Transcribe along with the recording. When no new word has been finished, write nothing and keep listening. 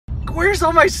Where's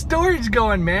all my storage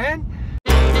going, man?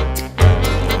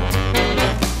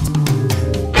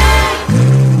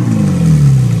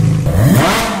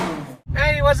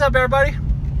 Hey, what's up, everybody?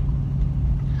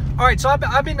 All right, so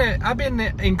I've been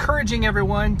encouraging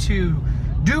everyone to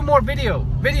do more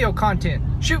video content,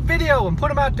 shoot video and put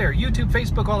them out there, YouTube,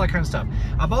 Facebook, all that kind of stuff.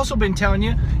 I've also been telling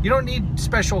you, you don't need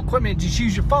special equipment, just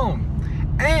use your phone.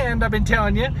 And I've been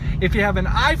telling you, if you have an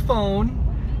iPhone,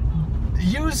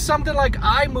 use something like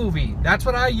iMovie. That's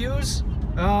what I use.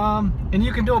 And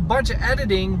you can do a bunch of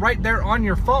editing right there on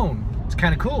your phone. It's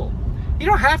kind of cool. You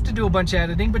don't have to do a bunch of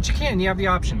editing, but you can. You have the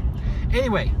option.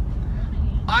 Anyway,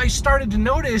 I started to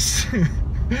notice,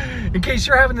 in case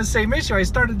you're having the same issue, I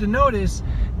started to notice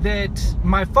that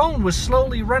my phone was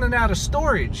slowly running out of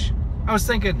storage. I was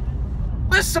thinking,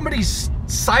 was somebody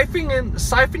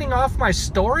siphoning off my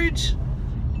storage?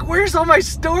 Where's all my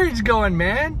storage going,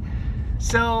 man?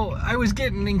 So I was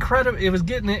getting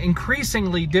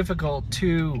increasingly difficult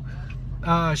to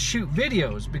shoot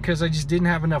videos because I just didn't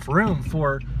have enough room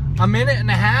for a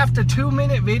 1.5 to 2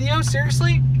 minute video.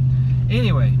 Seriously?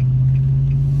 Anyway,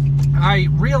 I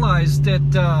realized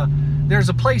that there's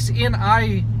a place in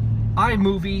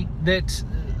iMovie that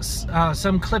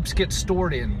some clips get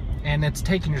stored in, and it's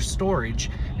taking your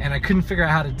storage, and I couldn't figure out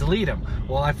how to delete them.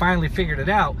 Well, I finally figured it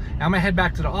out. I'm gonna head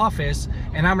back to the office,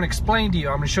 and I'm gonna explain to you,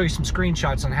 I'm gonna show you some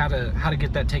screenshots on how to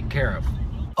get that taken care of.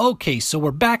 Okay, so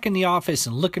we're back in the office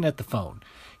and looking at the phone.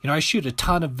 You know, I shoot a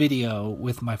ton of video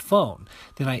with my phone.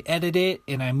 Then I edit it,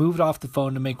 and I move it off the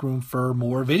phone to make room for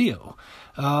more video.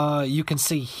 You can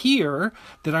see here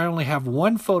that I only have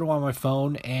one photo on my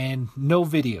phone and no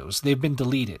videos. They've been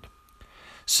deleted.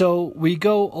 So we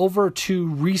go over to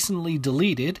recently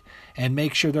deleted and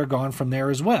make sure they're gone from there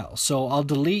as well. So I'll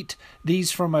delete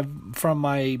these from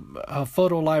my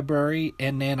photo library,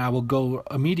 and then I will go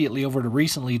immediately over to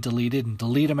recently deleted and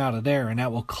delete them out of there, and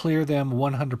that will clear them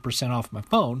 100% off my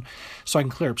phone so I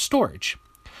can clear up storage.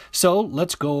 So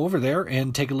let's go over there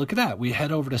and take a look at that. We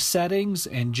head over to settings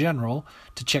and general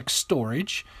to check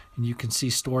storage. And you can see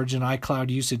storage and iCloud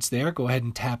usage there. Go ahead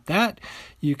and tap that.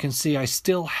 You can see I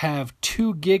still have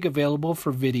 2 gig available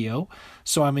for video.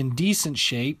 So I'm in decent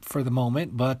shape for the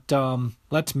moment. But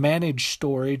let's manage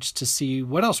storage to see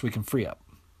what else we can free up.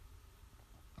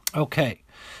 Okay,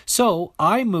 so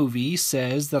iMovie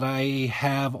says that I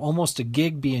have almost 1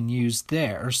 gig being used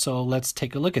there. So let's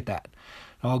take a look at that.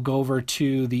 I'll go over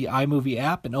to the iMovie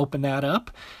app and open that up.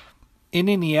 And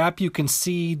in the app, you can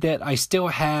see that I still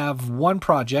have one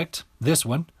project, this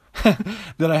one,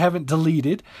 that I haven't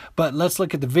deleted. But let's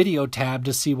look at the video tab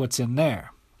to see what's in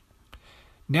there.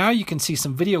 Now you can see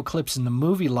some video clips in the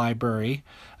movie library,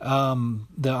 the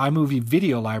iMovie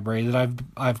video library that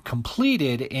I've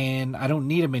completed, and I don't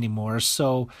need them anymore.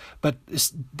 So, but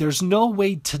there's no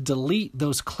way to delete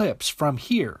those clips from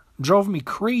here. Drove me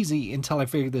crazy until I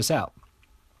figured this out.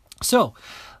 So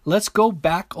let's go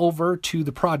back over to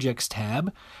the projects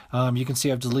tab. You can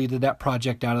see I've deleted that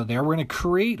project out of there. We're going to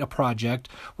create a project.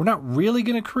 We're not really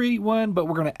going to create one, but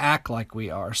we're going to act like we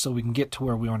are so we can get to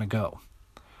where we want to go.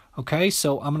 Okay,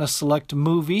 so I'm going to select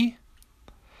movie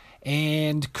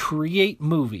and create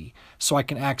movie so I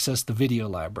can access the video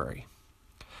library.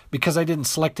 Because I didn't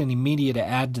select any media to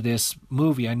add to this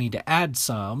movie, I need to add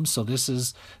some. So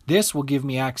this will give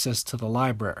me access to the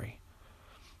library.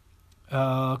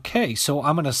 Okay, so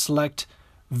I'm going to select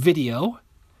video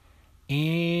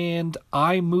and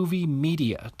iMovie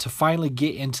media to finally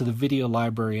get into the video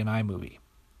library in iMovie.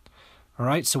 All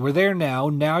right, so we're there now.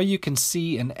 Now you can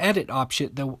see an edit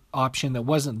option that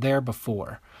wasn't there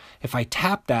before. If I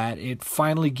tap that, it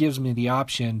finally gives me the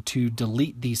option to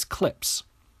delete these clips.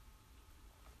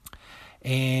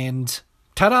 And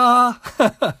ta-da!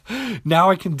 Now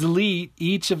I can delete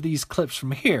each of these clips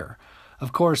from here.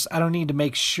 Of course, I don't need to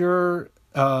make sure.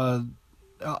 I'll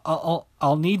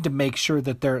need to make sure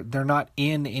that they're not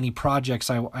in any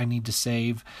projects I need to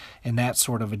save and that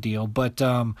sort of a deal. But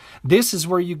this is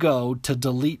where you go to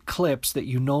delete clips that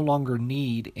you no longer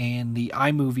need in the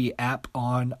iMovie app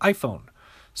on iPhone.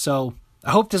 So I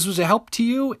hope this was a help to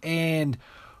you, and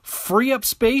free up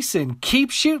space and keep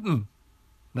shooting.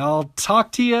 I'll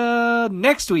talk to you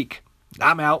next week.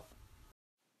 I'm out.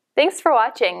 Thanks for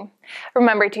watching.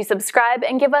 Remember to subscribe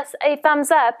and give us a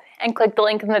thumbs up, and click the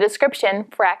link in the description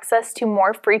for access to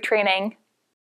more free training.